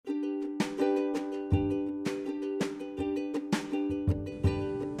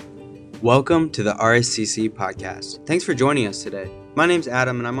Welcome to the RSCC podcast. Thanks for joining us today. My name's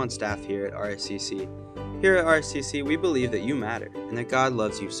Adam and I'm on staff here at RSCC. Here at RSCC, we believe that you matter and that God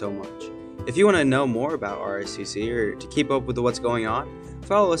loves you so much. If you want to know more about RSCC or to keep up with what's going on,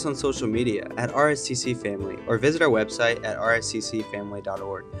 follow us on social media at RSCC Family or visit our website at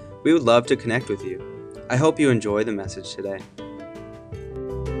rsccfamily.org. We would love to connect with you. I hope you enjoy the message today.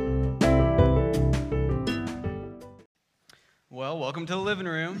 Well, welcome to the living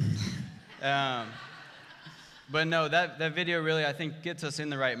room. But no, that video really, I think, gets us in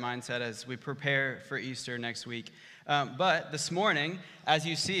the right mindset as we prepare for Easter next week. But this morning, as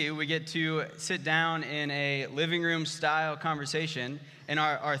you see, we get to sit down in a living room style conversation. And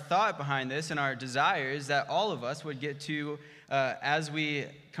our thought behind this and our desire is that all of us would get to, as we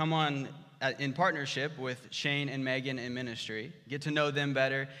come on in partnership with Shane and Megan in ministry, get to know them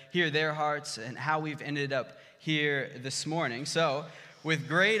better, hear their hearts and how we've ended up here this morning. So, with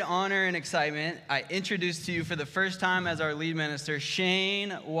great honor and excitement, I introduce to you for the first time as our lead minister, Shane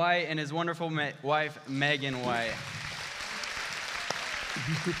White and his wonderful wife, Megan White.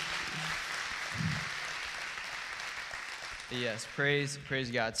 Yes, praise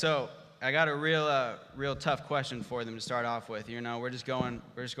God. So I got a real tough question for them to start off with. You know, we're just going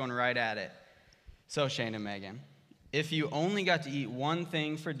right at it. So Shane and Megan, if you only got to eat one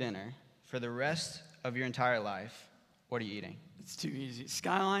thing for dinner for the rest of your entire life, what are you eating? It's too easy.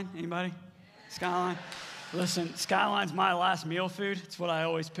 Skyline, anybody? Skyline? Listen, Skyline's my last meal food. It's what I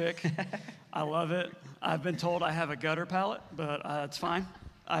always pick. I love it. I've been told I have a gutter palate, but it's fine.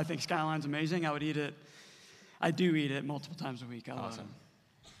 I think Skyline's amazing. I would eat it. I do eat it multiple times a week. I love it.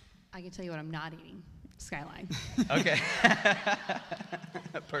 I can tell you what I'm not eating. Skyline. Okay.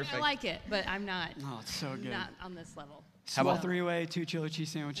 Perfect. I like it, but I'm not. Oh, it's so good. Not on this level. Small three-way, 2 chili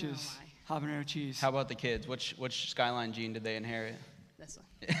cheese sandwiches, habanero cheese. How about the kids? Which Skyline gene did they inherit? This one.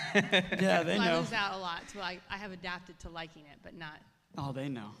 Yeah, they know. I lose out a lot, so I have adapted to liking it, but not. Oh, they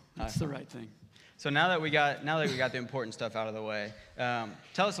know. That's the right thing. So now that we got the important stuff out of the way,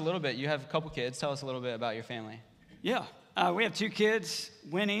 tell us a little bit. You have a couple kids. Tell us a little bit about your family. Yeah, we have 2 kids.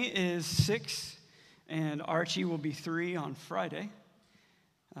 Winnie is 6, and Archie will be 3 on Friday.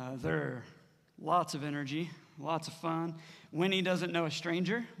 They're lots of energy, lots of fun. Winnie doesn't know a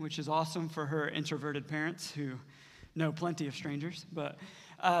stranger, which is awesome for her introverted parents who know plenty of strangers. But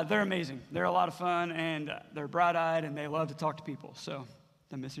they're amazing. They're a lot of fun, and they're bright-eyed, and they love to talk to people. So,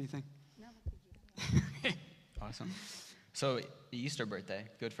 did I miss anything? No. Awesome. So, Easter birthday,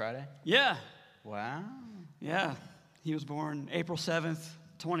 Good Friday? Yeah. Wow. Yeah. He was born April 7th,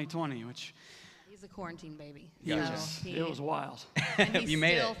 2020, which... He's a quarantine baby. Gotcha. So it was wild. And he's You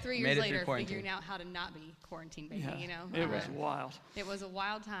made still it. 3 Made years it later through quarantine. figuring out how to not be quarantine baby, Yeah, you know? it was wild. It was a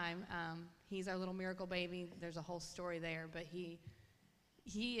wild time. He's our little miracle baby. There's a whole story there, but he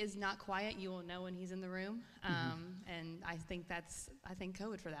is not quiet. You will know when he's in the room. And I think I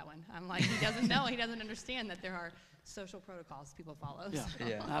code for that one. I'm like, he doesn't know. He doesn't understand that there are social protocols people follow. Yeah, so.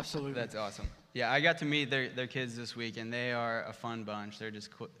 yeah, absolutely. That's awesome. Yeah, I got to meet their kids this week, and they are a fun bunch. They're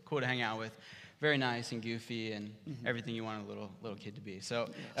just cool to hang out with. Very nice and goofy and everything you want a little kid to be. So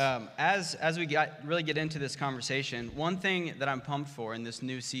as we really get into this conversation, one thing that I'm pumped for in this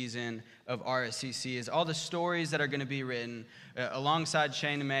new season of RSCC is all the stories that are going to be written alongside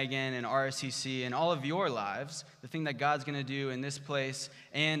Shane and Megan and RSCC and all of your lives, the thing that God's going to do in this place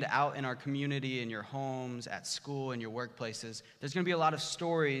and out in our community, in your homes, at school, in your workplaces. There's going to be a lot of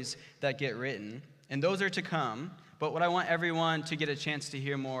stories that get written, and those are to come. But what I want everyone to get a chance to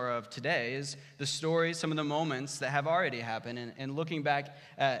hear more of today is the stories, some of the moments that have already happened, and looking back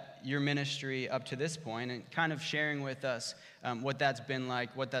at your ministry up to this point and kind of sharing with us what that's been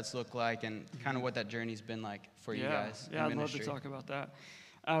like, what that's looked like, and kind of what that journey's been like for you guys in Yeah, I'd ministry. love to talk about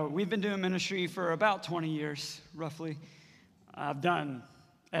that. We've been doing ministry for about 20 years, roughly. I've done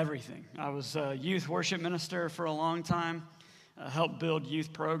everything. I was a youth worship minister for a long time, helped build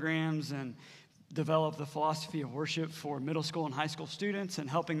youth programs and develop the philosophy of worship for middle school and high school students and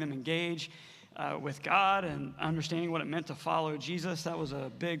helping them engage with God and understanding what it meant to follow Jesus. That was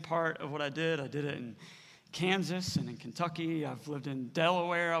a big part of what I did. I did it in Kansas and in Kentucky. I've lived in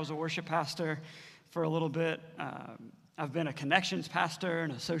Delaware. I was a worship pastor for a little bit. I've been a connections pastor,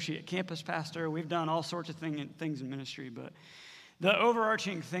 an associate campus pastor. We've done all sorts of things in ministry, but the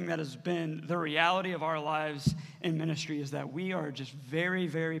overarching thing that has been the reality of our lives in ministry is that we are just very,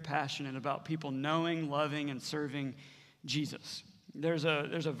 very passionate about people knowing, loving, and serving Jesus. There's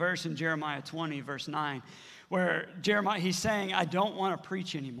a verse in Jeremiah 20, verse 9, where Jeremiah, he's saying, I don't want to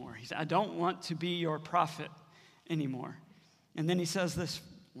preach anymore. He said, I don't want to be your prophet anymore. And then he says this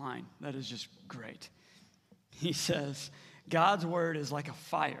line that is just great. He says, God's word is like a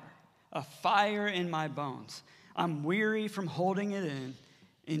fire, a fire in my bones. I'm weary from holding it in.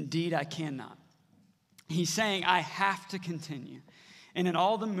 Indeed, I cannot. He's saying, I have to continue. And in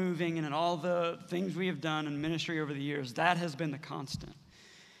all the moving and in all the things we have done in ministry over the years, that has been the constant.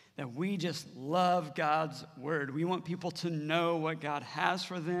 That we just love God's word. We want people to know what God has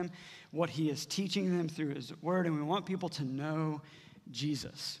for them, what he is teaching them through his word, and we want people to know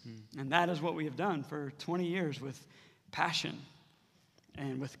Jesus. And that is what we have done for 20 years with passion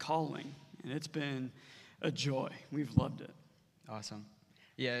and with calling. And it's been a joy. We've loved it. Awesome.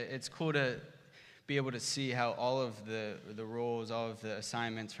 Yeah, it's cool to be able to see how all of the roles, all of the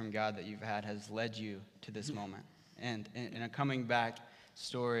assignments from God that you've had has led you to this moment. And in a coming back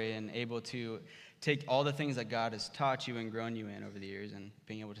story and able to take all the things that God has taught you and grown you in over the years and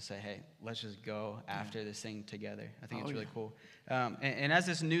being able to say, hey, let's just go after this thing together. I think it's really cool. And as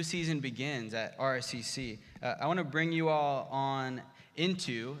this new season begins at RSCC, I want to bring you all on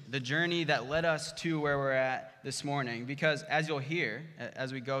into the journey that led us to where we're at this morning, because as you'll hear,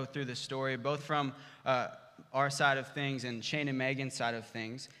 as we go through the story, both from our side of things and Shane and Megan's side of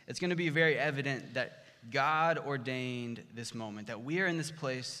things, it's going to be very evident that God ordained this moment, that we are in this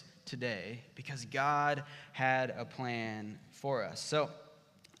place today because God had a plan for us. So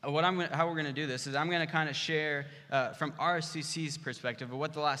how we're going to do this is I'm going to kind of share from RSCC's perspective of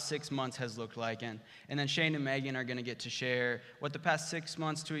what the last 6 months has looked like, and then Shane and Megan are going to get to share what the past 6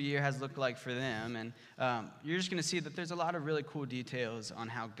 months to a year has looked like for them, and you're just going to see that there's a lot of really cool details on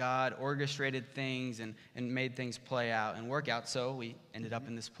how God orchestrated things and made things play out and work out, so we ended up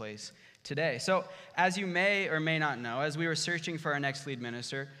in this place today. So as you may or may not know, as we were searching for our next lead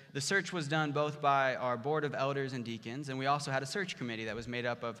minister, the search was done both by our board of elders and deacons, and we also had a search committee that was made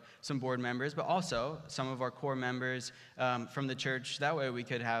up of some board members, but also some of our core members from the church. That way we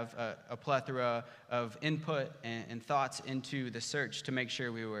could have a plethora of input and thoughts into the search to make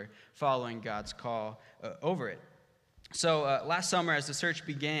sure we were following God's call over it. So last summer, as the search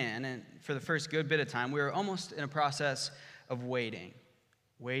began, and for the first good bit of time, we were almost in a process of waiting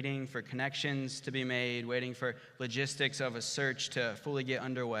for connections to be made, waiting for logistics of a search to fully get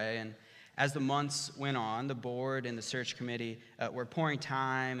underway. And as the months went on, the board and the search committee were pouring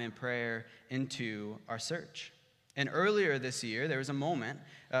time and prayer into our search. And earlier this year, there was a moment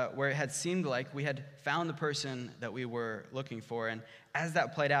where it had seemed like we had found the person that we were looking for. And as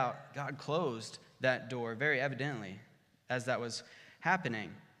that played out, God closed that door very evidently as that was happening.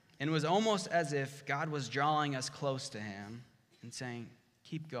 And it was almost as if God was drawing us close to him and saying,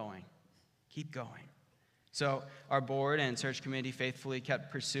 keep going. Keep going. So our board and search committee faithfully kept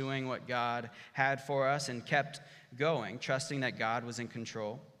pursuing what God had for us and kept going, trusting that God was in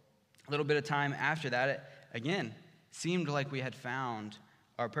control. A little bit of time after that, it again seemed like we had found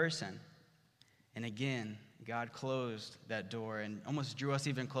our person. And again, God closed that door and almost drew us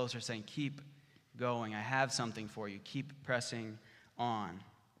even closer, saying, keep going. I have something for you. Keep pressing on.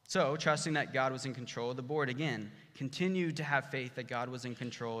 So, trusting that God was in control, the board, again, continued to have faith that God was in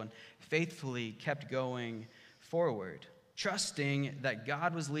control and faithfully kept going forward, trusting that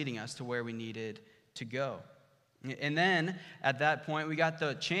God was leading us to where we needed to go. And then, at that point, we got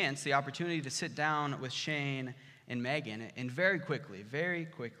the opportunity to sit down with Shane and Megan, and very quickly,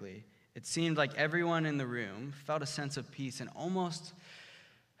 it seemed like everyone in the room felt a sense of peace and almost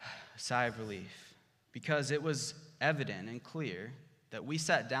a sigh of relief, because it was evident and clear that we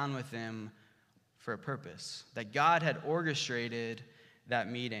sat down with them for a purpose, that God had orchestrated that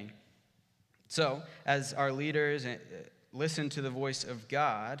meeting. So, as our leaders listened to the voice of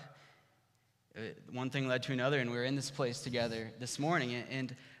God, one thing led to another, and we were in this place together this morning.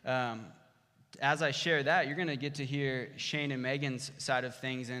 And as I share that, you're going to get to hear Shane and Megan's side of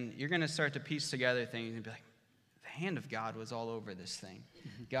things, and you're going to start to piece together things and be like, the hand of God was all over this thing.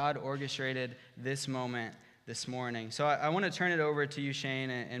 God orchestrated this moment this morning. So I want to turn it over to you, Shane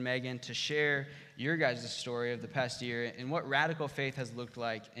and Megan, to share your guys' story of the past year and what radical faith has looked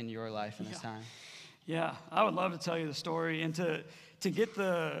like in your life in this time. Yeah, I would love to tell you the story and to get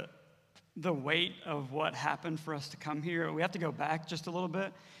the weight of what happened for us to come here. We have to go back just a little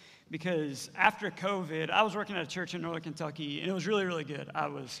bit, because after COVID, I was working at a church in Northern Kentucky, and it was really, really good. I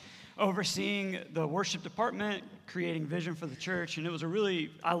was overseeing the worship department, creating vision for the church, and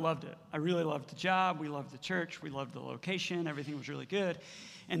I loved it. I really loved the job. We loved the church. We loved the location. Everything was really good.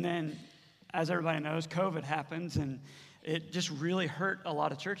 And then, as everybody knows, COVID happens, and it just really hurt a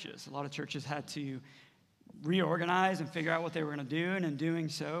lot of churches. A lot of churches had to reorganize and figure out what they were going to do, and in doing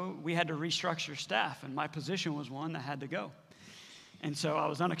so, we had to restructure staff, and my position was one that had to go. And so I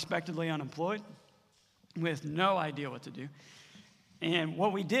was unexpectedly unemployed with no idea what to do. And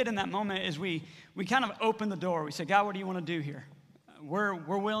what we did in that moment is we kind of opened the door. We said, God, what do you want to do here? we're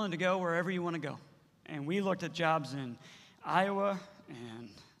willing to go wherever you want to go. And we looked at jobs in Iowa and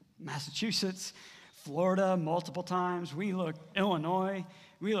Massachusetts, Florida multiple times. We looked Illinois.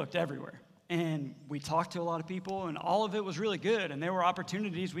 We looked everywhere. And we talked to a lot of people, and all of it was really good. And there were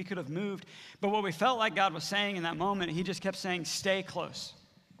opportunities we could have moved. But what we felt like God was saying in that moment, he just kept saying, stay close.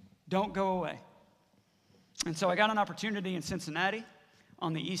 Don't go away. And so I got an opportunity in Cincinnati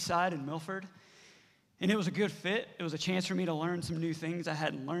on the east side in Milford. And it was a good fit. It was a chance for me to learn some new things I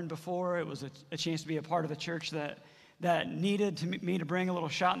hadn't learned before. It was a chance to be a part of a church that needed me to bring a little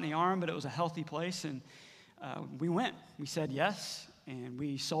shot in the arm, but it was a healthy place. And we went. We said yes, and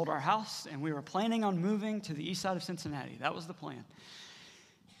we sold our house, and we were planning on moving to the east side of Cincinnati. That was the plan.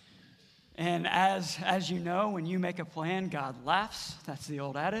 And as you know, when you make a plan, God laughs. That's the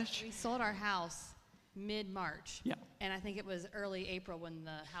old adage. We sold our house mid-March. Yeah. And I think it was early April when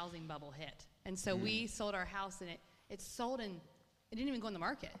the housing bubble hit. And so we sold our house, and it sold, and it didn't even go on the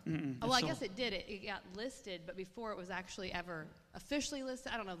market. Well, I guess it did. It got listed, but before it was actually ever officially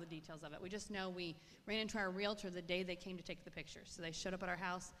listed, I don't know the details of it. We just know we ran into our realtor the day they came to take the pictures. So they showed up at our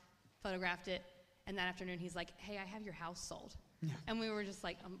house, photographed it, and that afternoon he's like, hey, I have your house sold. Yeah. And we were just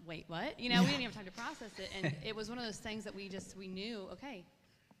like, wait, what? You know, we didn't have time to process it. And it was one of those things that we knew, okay,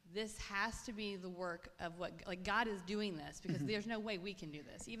 this has to be the work of what, like, God is doing this, because there's no way we can do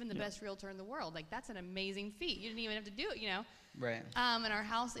this. Even the best realtor in the world, like, that's an amazing feat. You didn't even have to do it, you know? Right. And our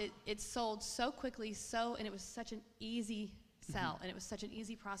house, it sold so quickly, and it was such an easy sell, and it was such an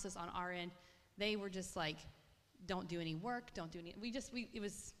easy process on our end. They were just like, don't do any work, don't do any, it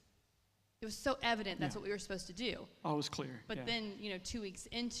was so evident that's what we were supposed to do. Oh, it was clear. But then, 2 weeks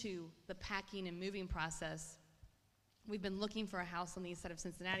into the packing and moving process, we've been looking for a house on the east side of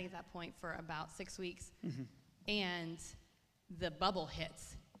Cincinnati at that point for about 6 weeks. And the bubble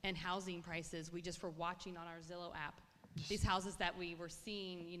hits, and housing prices, we just were watching on our Zillow app. These houses that we were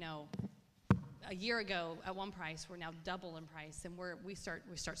seeing, a year ago at one price, were now double in price. And we start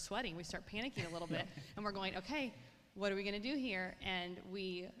sweating, we start panicking a little bit. And we're going, okay, what are we gonna do here? And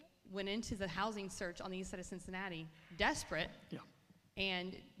we went into the housing search on the east side of Cincinnati, desperate,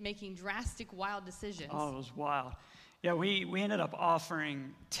 and making drastic, wild decisions. Oh, it was wild. Yeah, we ended up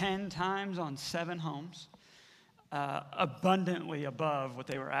offering 10 times on 7 homes, abundantly above what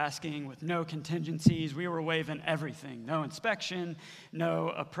they were asking, with no contingencies. We were waiving everything. No inspection, no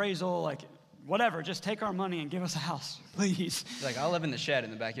appraisal, like, whatever. Just take our money and give us a house, please. Like, I'll live in the shed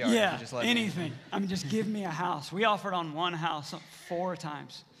in the backyard. Yeah, Just let anything. I mean, just give me a house. We offered on one house 4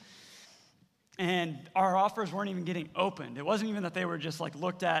 times. And our offers weren't even getting opened. It wasn't even that they were just like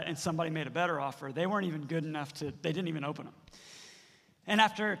looked at and somebody made a better offer. They weren't even good enough they didn't even open them. And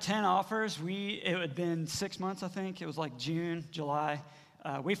after 10 offers, it had been 6 months, I think. It was like June, July.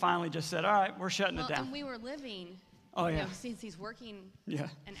 We finally just said, all right, we're shutting it down. And we were living, since he's working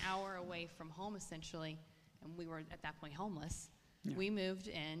an hour away from home, essentially, and we were at that point homeless. Yeah. We moved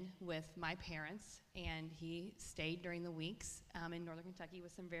in with my parents, and he stayed during the weeks in northern Kentucky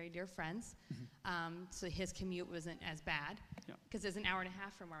with some very dear friends. So his commute wasn't as bad, because it's an hour and a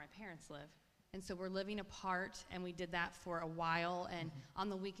half from where my parents live. And so we're living apart, and we did that for a while. And on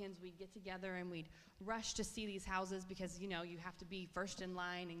the weekends, we'd get together, and we'd rush to see these houses, because, you have to be first in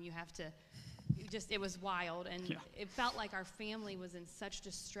line, and you have to, it was wild. And it felt like our family was in such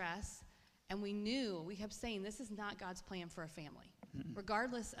distress. And we kept saying, this is not God's plan for a family.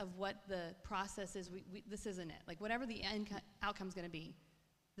 Regardless of what the process is, this isn't it. Like, whatever the outcome's going to be,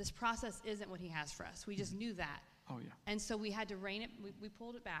 this process isn't what he has for us. We just knew that. Oh, yeah. And so we had to rein it. We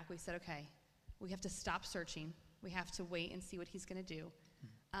pulled it back. We said, okay, we have to stop searching. We have to wait and see what he's going to do.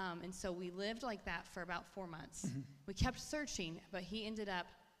 And so we lived like that for about 4 months. We kept searching, but he ended up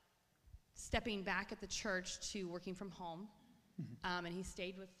stepping back at the church to working from home. And he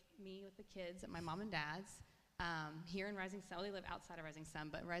stayed with me, with the kids, at my mom and dad's. Here in Rising Sun. Well, they live outside of Rising Sun,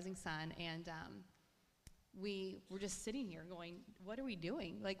 but Rising Sun. And we were just sitting here going, what are we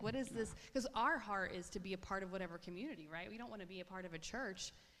doing? Like, what is this? Because our heart is to be a part of whatever community, right? We don't want to be a part of a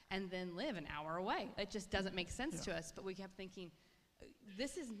church and then live an hour away. It just doesn't make sense to us. But we kept thinking,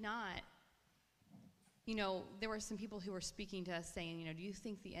 this is not, there were some people who were speaking to us saying, do you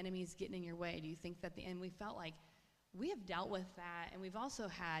think the enemy's getting in your way? Do you think that and we felt like, we have dealt with that, and we've also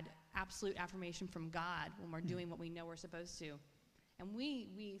had absolute affirmation from God when we're doing what we know we're supposed to. And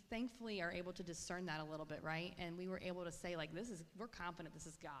we thankfully are able to discern that a little bit, right? And we were able to say, like, we're confident this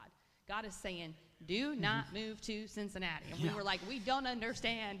is God. God is saying, do not move to Cincinnati. And we were like, we don't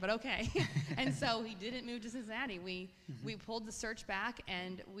understand, but okay. And so he didn't move to Cincinnati. We pulled the search back,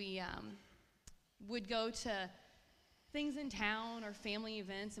 and we would go to things in town or family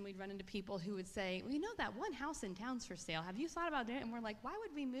events, and we'd run into people who would say, well, you know that one house in town's for sale. Have you thought about it? And we're like, why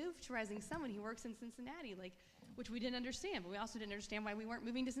would we move to Rising Sun when he works in Cincinnati? Like, which we didn't understand, but we also didn't understand why we weren't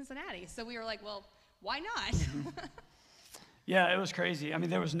moving to Cincinnati. So we were like, well, why not? Yeah, it was crazy. I mean,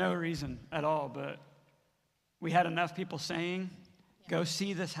 there was no reason at all, but we had enough people saying, go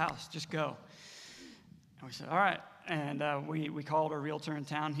see this house, just go. And we said, all right. And we called our realtor in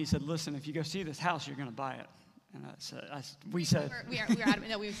town. He said, listen, if you go see this house, you're going to buy it. And we said, we were adamant.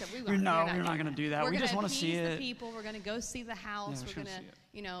 No, we said we're not going to do that. We just want to see it. We're going to appease the people. We're going to go see the house. We're going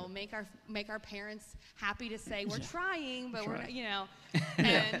to, make our parents happy to say we're trying, but we're not,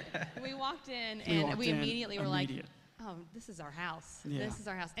 And we walked in, and we immediately were like, oh, this is our house. Yeah. This is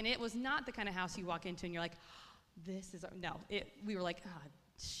our house. And it was not the kind of house you walk into and you're like, this is our, no. We were like, oh,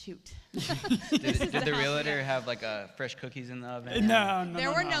 shoot. Did the realtor have like fresh cookies in the oven? No.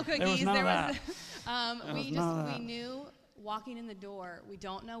 There were no cookies. There was we knew walking in the door, we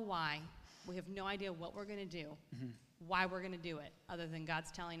don't know why. We have no idea what we're going to do, why we're going to do it, other than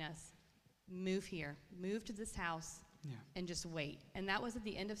God's telling us, move here, move to this house, and just wait. And that was at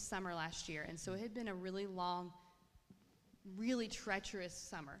the end of summer last year. And so it had been a really long, really treacherous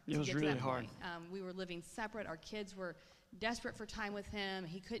summer. It was really hard. We were living separate. Our kids were desperate for time with him.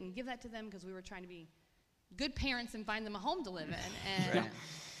 He couldn't give that to them because we were trying to be good parents and find them a home to live in.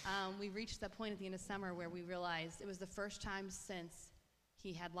 And we reached that point at the end of summer where we realized it was the first time since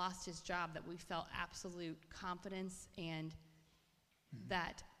he had lost his job that we felt absolute confidence and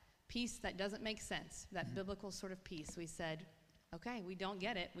that peace that doesn't make sense, that biblical sort of peace. We said, okay, we don't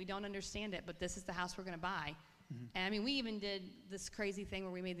get it, we don't understand it, but this is the house we're going to buy. And I mean, we even did this crazy thing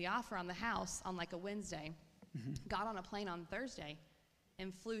where we made the offer on the house on like a Wednesday, got on a plane on Thursday,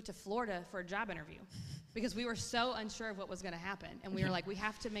 and flew to Florida for a job interview because we were so unsure of what was going to happen. And we were like, we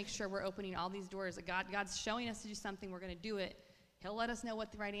have to make sure we're opening all these doors. God's showing us to do something. We're going to do it. He'll let us know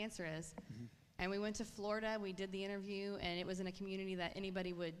what the right answer is. And we went to Florida. We did the interview, and it was in a community that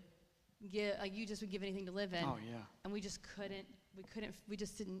anybody would give, like you just would give anything to live in. Oh, yeah. And we just couldn't. We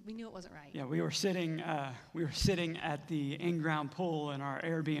just didn't, we knew it wasn't right. Yeah, we were sitting at the in-ground pool in our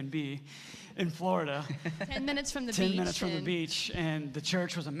Airbnb in Florida. 10 minutes from the beach. 10 minutes from the beach, and the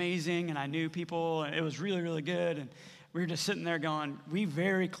church was amazing, and I knew people, and it was really, really good, and we were just sitting there going, we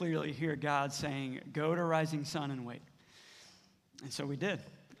very clearly hear God saying, go to Rising Sun and wait. And so we did.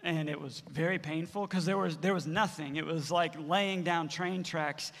 And it was very painful because there was nothing. It was like laying down train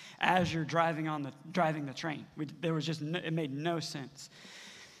tracks as you're driving the train. It made no sense.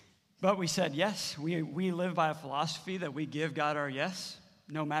 But we said yes. We live by a philosophy that we give God our yes,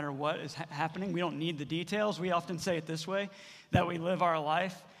 no matter what is happening. We don't need the details. We often say it this way, that we live our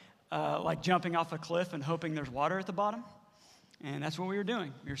life like jumping off a cliff and hoping there's water at the bottom. And that's what we were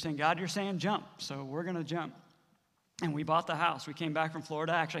doing. We were saying, God, you're saying jump, so we're going to jump. And we bought the house. We came back from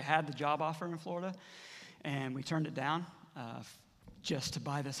Florida. I actually had the job offer in Florida, and we turned it down just to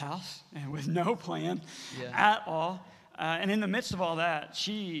buy this house, and with no plan at all. And in the midst of all that,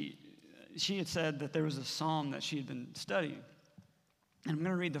 she had said that there was a psalm that she had been studying. And I'm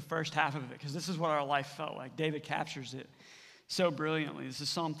going to read the first half of it, because this is what our life felt like. David captures it so brilliantly. This is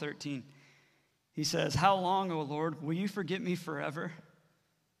Psalm 13. He says, how long, O Lord, will you forget me forever?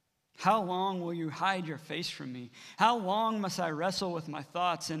 How long will you hide your face from me? How long must I wrestle with my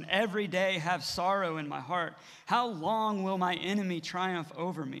thoughts and every day have sorrow in my heart? How long will my enemy triumph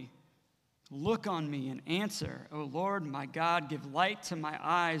over me? Look on me and answer, O Lord, my God, give light to my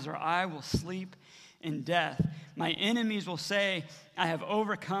eyes, or I will sleep in death. My enemies will say, I have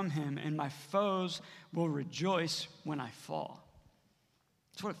overcome him, and my foes will rejoice when I fall.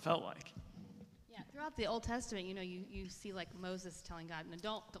 That's what it felt like. Throughout the Old Testament, you see like Moses telling God, no,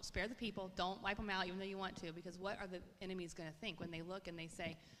 don't spare the people, don't wipe them out even though you want to, because what are the enemies going to think when they look and they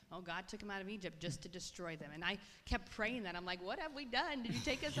say, oh, God took them out of Egypt just to destroy them? And I kept praying that. I'm like, what have we done? Did you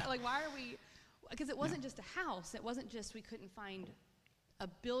take us out? Like, why are we? Because it wasn't just a house. It wasn't just we couldn't find a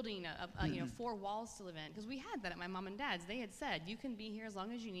building, 4 walls to live in. Because we had that at my mom and dad's. They had said, you can be here as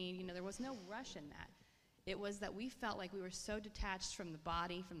long as you need. There was no rush in that. It was that we felt like we were so detached from the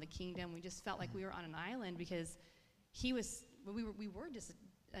body, from the kingdom. We just felt like we were on an island because we were just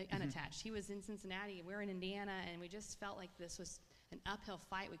unattached. He was in Cincinnati, we were in Indiana, and we just felt like this was an uphill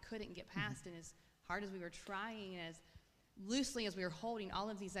fight we couldn't get past. And as hard as we were trying, as loosely as we were holding all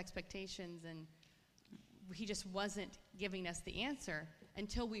of these expectations, and he just wasn't giving us the answer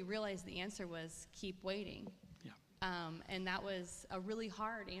until we realized the answer was keep waiting. Yeah. And that was a really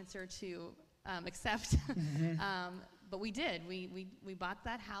hard answer to accept. But we did. We bought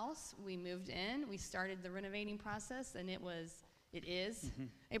that house. We moved in. We started the renovating process, and it was it is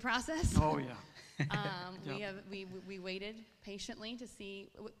a process. Oh, yeah. Yep. We waited patiently to see,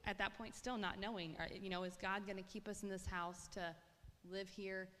 at that point still not knowing, is God going to keep us in this house to live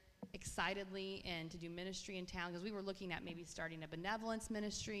here excitedly and to do ministry in town? Because we were looking at maybe starting a benevolence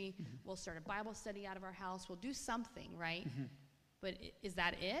ministry. We'll start a Bible study out of our house. We'll do something, right? But is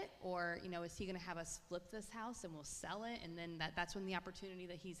that it? Or, is he going to have us flip this house and we'll sell it? And then that's when the opportunity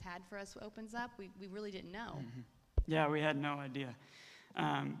that he's had for us opens up? We really didn't know. Yeah, we had no idea.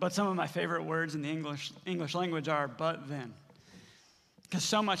 But some of my favorite words in the English language are "but then." Because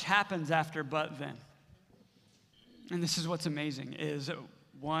so much happens after "but then." And this is what's amazing, is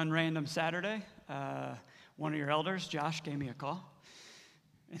one random Saturday, one of your elders, Josh, gave me a call.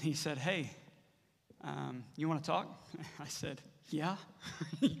 And he said, "Hey, you want to talk?" I said, "Yeah."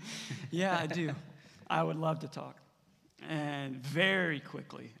 "Yeah, I do. I would love to talk." And very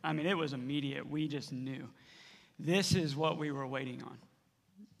quickly, it was immediate. We just knew. This is what we were waiting on.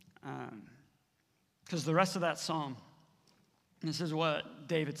 Because the rest of that psalm, this is what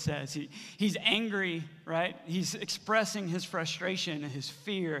David says. He's angry, right? He's expressing his frustration, his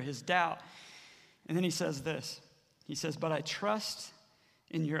fear, his doubt. And then he says this. He says, "But I trust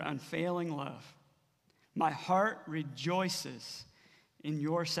in your unfailing love. My heart rejoices in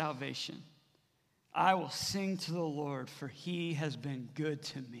your salvation. I will sing to the Lord, for he has been good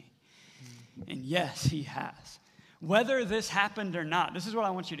to me." And yes, he has. Whether this happened or not, this is what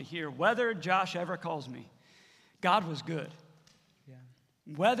I want you to hear. Whether Josh ever calls me, God was good. Yeah.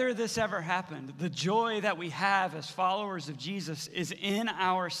 Whether this ever happened, the joy that we have as followers of Jesus is in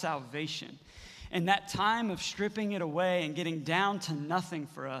our salvation. And that time of stripping it away and getting down to nothing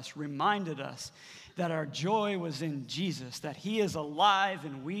for us reminded us that our joy was in Jesus, that he is alive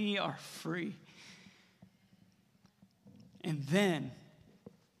and we are free. And then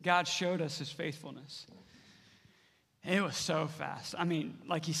God showed us his faithfulness. It was so fast.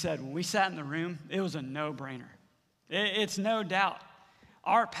 Like he said, when we sat in the room, it was a no-brainer. It's no doubt.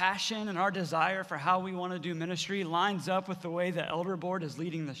 Our passion and our desire for how we want to do ministry lines up with the way the elder board is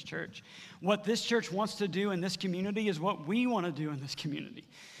leading this church. What this church wants to do in this community is what we want to do in this community.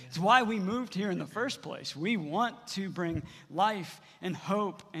 Yeah. It's why we moved here in the first place. We want to bring life and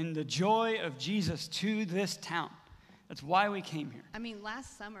hope and the joy of Jesus to this town. That's why we came here.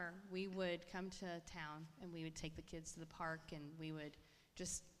 Last summer, we would come to town, and we would take the kids to the park, and we would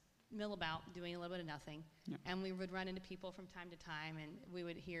just mill about doing a little bit of nothing. Yeah. And we would run into people from time to time, and we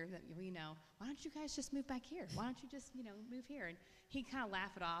would hear that, "Why don't you guys just move back here? Why don't you just, move here?" And he'd kind of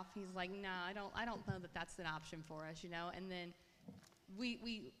laugh it off. He's like, "No, I don't know that that's an option for us, And then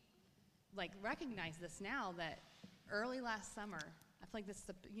we recognize this now, that early last summer, I feel like this is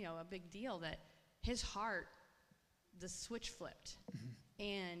a big deal, that his heart, the switch flipped,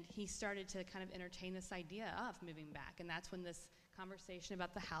 and he started to kind of entertain this idea of moving back. And that's when this conversation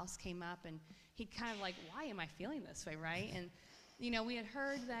about the house came up, and he kind of "Why am I feeling this way?" Right? And we had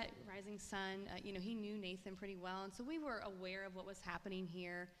heard that Rising Sun, he knew Nathan pretty well, and so we were aware of what was happening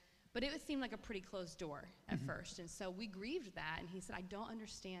here, but it would seem like a pretty closed door at first. And so we grieved that, and he said, "I don't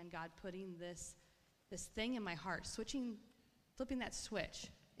understand God putting this thing in my heart, flipping that switch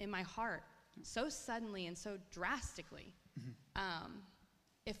in my heart so suddenly and so drastically,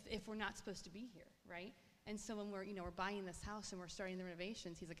 if we're not supposed to be here," right? And so when we're buying this house and we're starting the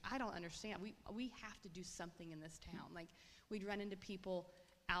renovations, he's like, "I don't understand. We have to do something in this town." We'd run into people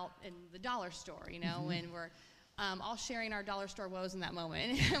out in the dollar store, and we're all sharing our dollar store woes in that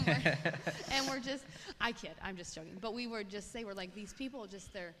moment. and we're just, I kid, I'm just joking. But we would just say, these people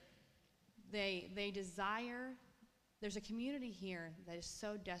just, they desire. There's a community here that is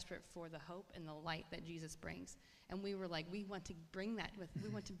so desperate for the hope and the light that Jesus brings. And we were we want to bring that we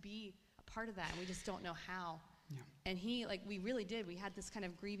want to be a part of that, and we just don't know how. Yeah. And we really did. We had this kind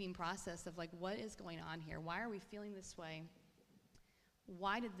of grieving process of what is going on here? Why are we feeling this way?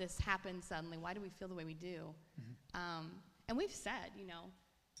 Why did this happen suddenly? Why do we feel the way we do? And we've said,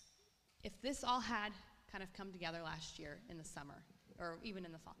 if this all had kind of come together last year in the summer, or even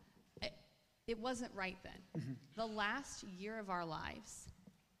in the fall, it wasn't right then. The last year of our lives,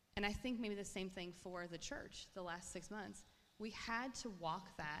 and I think maybe the same thing for the church, the last 6 months, we had to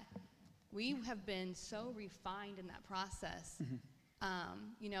walk that. We have been so refined in that process.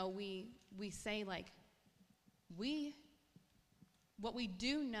 We say what we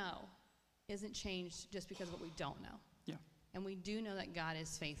do know isn't changed just because of what we don't know. Yeah. And we do know that God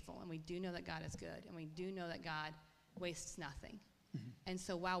is faithful, and we do know that God is good, and we do know that God wastes nothing. And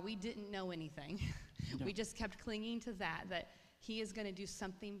so while we didn't know anything, we just kept clinging to that he is going to do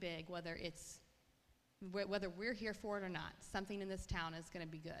something big, whether we're here for it or not. Something in this town is going to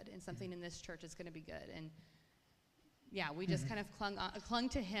be good, and something in this church is going to be good. And yeah, we just kind of clung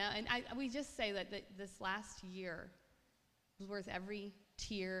to him. And we just say that this last year was worth every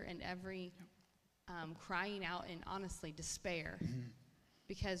tear and every crying out and honestly despair,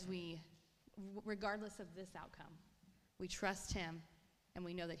 because regardless of this outcome, we trust him and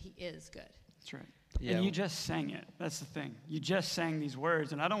we know that he is good. That's right. Yeah. And you just sang it. That's the thing. You just sang these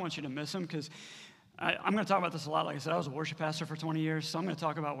words, and I don't want you to miss them, because I'm going to talk about this a lot. Like I said, I was a worship pastor for 20 years, so I'm going to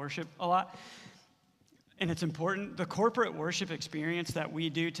talk about worship a lot. And it's important. The corporate worship experience that we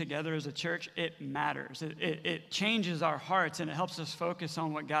do together as a church, it matters. It changes our hearts, and it helps us focus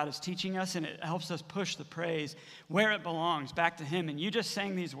on what God is teaching us, and it helps us push the praise where it belongs, back to him. And you just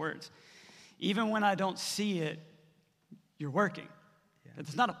sang these words. Even when I don't see it, you're working. Yeah.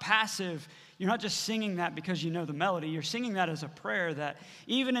 It's not a passive, you're not just singing that because you know the melody. You're singing that as a prayer that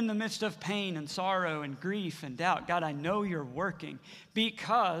even in the midst of pain and sorrow and grief and doubt, God, I know you're working,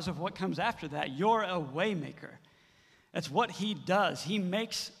 because of what comes after that. You're a way maker. That's what he does. He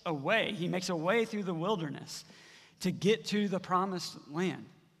makes a way. He makes a way through the wilderness to get to the promised land.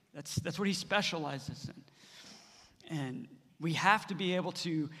 That's what he specializes in. And we have to be able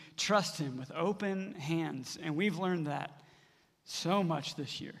to trust him with open hands. And we've learned that so much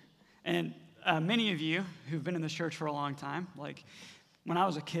this year. And many of you who've been in this church for a long time, like when I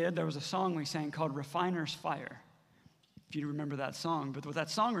was a kid, there was a song we sang called Refiner's Fire. If you remember that song. But what that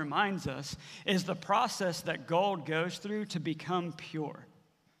song reminds us is the process that gold goes through to become pure.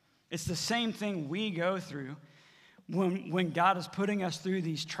 It's the same thing we go through when God is putting us through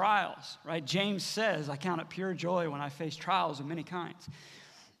these trials, right? James says, I count it pure joy when I face trials of many kinds.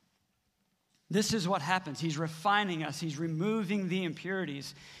 This is what happens. He's refining us. He's removing the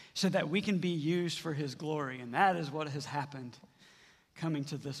impurities so that we can be used for his glory. And that is what has happened coming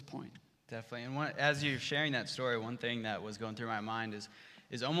to this point. Definitely. And as you're sharing that story, one thing that was going through my mind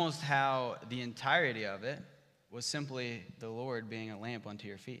is almost how the entirety of it was simply the Lord being a lamp unto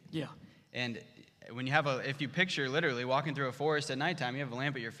your feet. Yeah. And when you if you picture literally walking through a forest at nighttime, you have a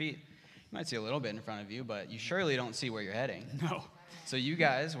lamp at your feet. You might see a little bit in front of you, but you surely don't see where you're heading. No. So you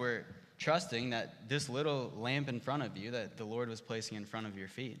guys were trusting that this little lamp in front of you that the Lord was placing in front of your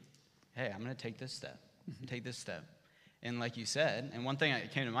feet, hey, I'm going to take this step, take this step. And like you said, and one thing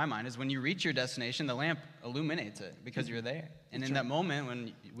that came to my mind is when you reach your destination, the lamp illuminates it because you're there. And in that moment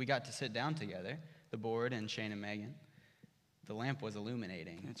when we got to sit down together, the board and Shane and Megan, the lamp was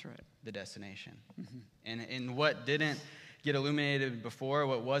illuminating the destination. And what didn't get illuminated before,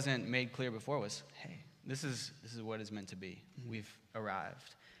 what wasn't made clear before was, hey, this is what is meant to be. We've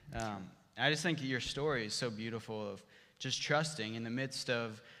arrived. I just think your story is so beautiful of just trusting in the midst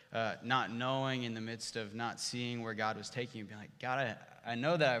of not knowing, in the midst of not seeing where God was taking you, being like, God, I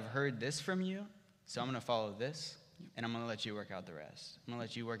know that I've heard this from you, so I'm going to follow this, and I'm going to let you work out the rest. I'm going to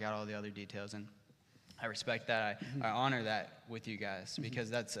let you work out all the other details, and I respect that. I honor that with you guys, because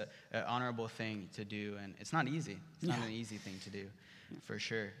that's an honorable thing to do, and it's not easy. It's not an easy thing to do, for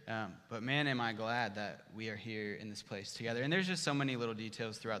sure. But man, am I glad that we are here in this place together. And there's just so many little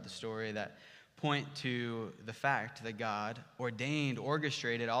details throughout the story that point to the fact that God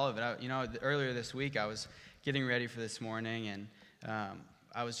orchestrated all of it. Earlier this week, I was getting ready for this morning, and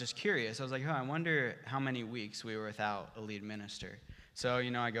I was just curious. I was like, I wonder how many weeks we were without a lead minister. So,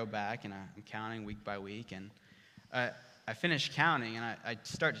 I go back, and I'm counting week by week, and I finish counting, and I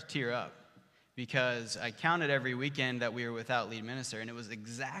start to tear up, because I counted every weekend that we were without lead minister, and it was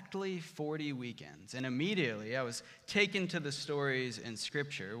exactly 40 weekends. And immediately I was taken to the stories in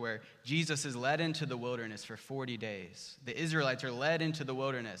Scripture where Jesus is led into the wilderness for 40 days. The Israelites are led into the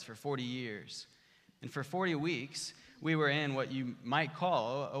wilderness for 40 years. And for 40 weeks, we were in what you might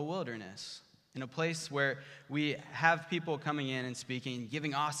call a wilderness, in a place where we have people coming in and speaking,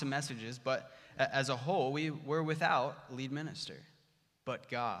 giving awesome messages, but as a whole, we were without lead minister.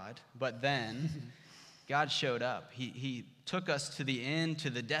 But then God showed up. He took us to the end, to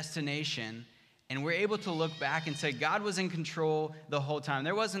the destination, and we're able to look back and say God was in control the whole time.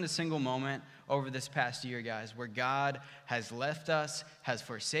 There wasn't a single moment over this past year, guys, where God has left us, has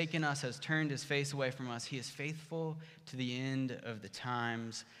forsaken us, has turned his face away from us. He is faithful to the end of the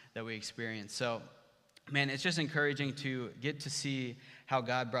times that we experience. So, man, it's just encouraging to get to see how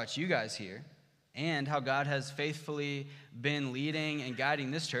God brought you guys here, and how God has faithfully been leading and guiding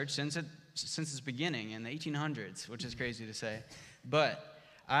this church since its beginning in the 1800s, which is crazy to say. But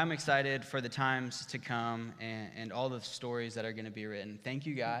I'm excited for the times to come and all the stories that are going to be written. Thank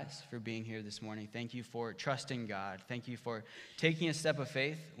you guys for being here this morning. Thank you for trusting God. Thank you for taking a step of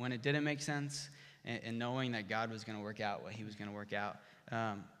faith when it didn't make sense, and knowing that God was going to work out what he was going to work out.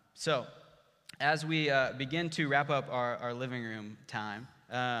 So as we begin to wrap up our living room time,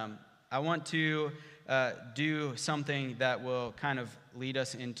 I want to do something that will kind of lead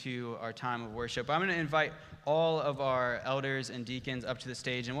us into our time of worship. I'm going to invite all of our elders and deacons up to the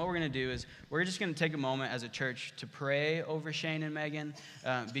stage, and what we're going to do is we're just going to take a moment as a church to pray over Shane and Megan,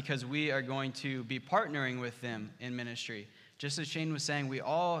 because we are going to be partnering with them in ministry. Just as Shane was saying, we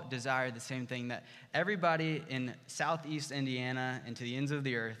all desire the same thing, that everybody in Southeast Indiana and to the ends of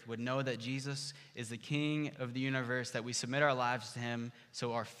the earth would know that Jesus is the King of the universe, that we submit our lives to him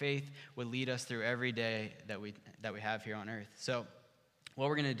so our faith would lead us through every day that we have here on earth. So what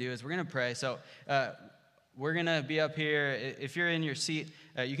we're going to do is we're going to pray. So we're going to be up here. If you're in your seat,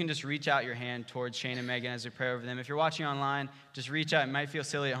 you can just reach out your hand towards Shane and Megan as we pray over them. If you're watching online, just reach out. It might feel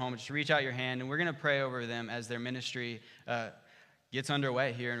silly at home, but just reach out your hand, and we're going to pray over them as their ministry gets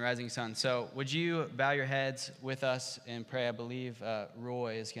underway here in Rising Sun. So would you bow your heads with us and pray? I believe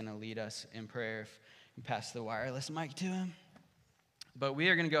Roy is going to lead us in prayer. If you pass the wireless mic to him. But we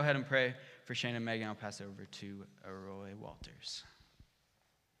are going to go ahead and pray for Shane and Megan. I'll pass it over to Roy Walters.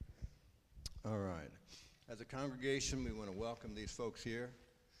 All right. As a congregation, we want to welcome these folks here.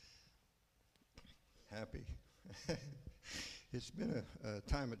 Happy. It's been a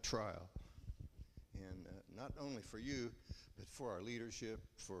time of trial. And not only for you, but for our leadership,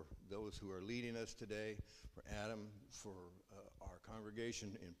 for those who are leading us today, for Adam, for our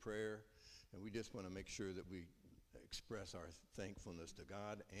congregation in prayer. And we just want to make sure that we express our thankfulness to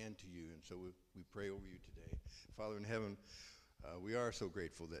God and to you. And so we pray over you today. Father in heaven, we are so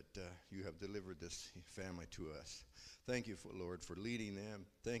grateful that you have delivered this family to us. Thank you, Lord, for leading them.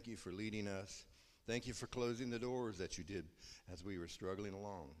 Thank you for leading us. Thank you for closing the doors that you did as we were struggling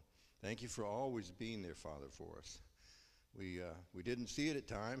along. Thank you for always being there, Father, for us. We didn't see it at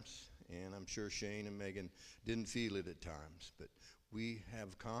times, and I'm sure Shane and Megan didn't feel it at times, but we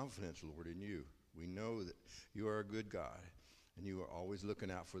have confidence, Lord, in you. We know that you are a good God, and you are always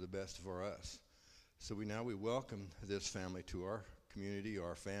looking out for the best for us. So we welcome this family to our community,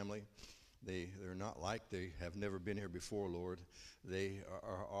 our family. They're not like they have never been here before, Lord. They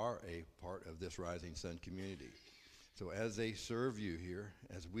are a part of this Rising Sun community. So as they serve you here,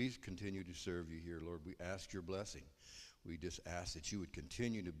 as we continue to serve you here, Lord, we ask your blessing. We just ask that you would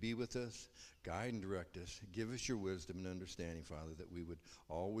continue to be with us, guide and direct us, give us your wisdom and understanding, Father, that we would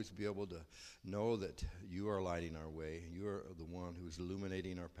always be able to know that you are lighting our way, and you are the one who is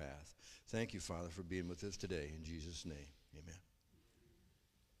illuminating our path. Thank you, Father, for being with us today. In Jesus' name, amen.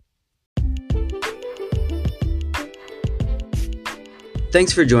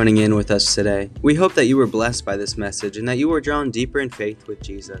 Thanks for joining in with us today. We hope that you were blessed by this message and that you were drawn deeper in faith with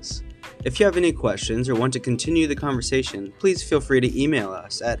Jesus. If you have any questions or want to continue the conversation, please feel free to email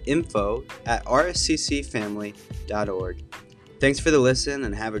us at info@rsccfamily.org. Thanks for the listen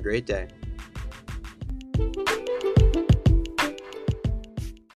and have a great day.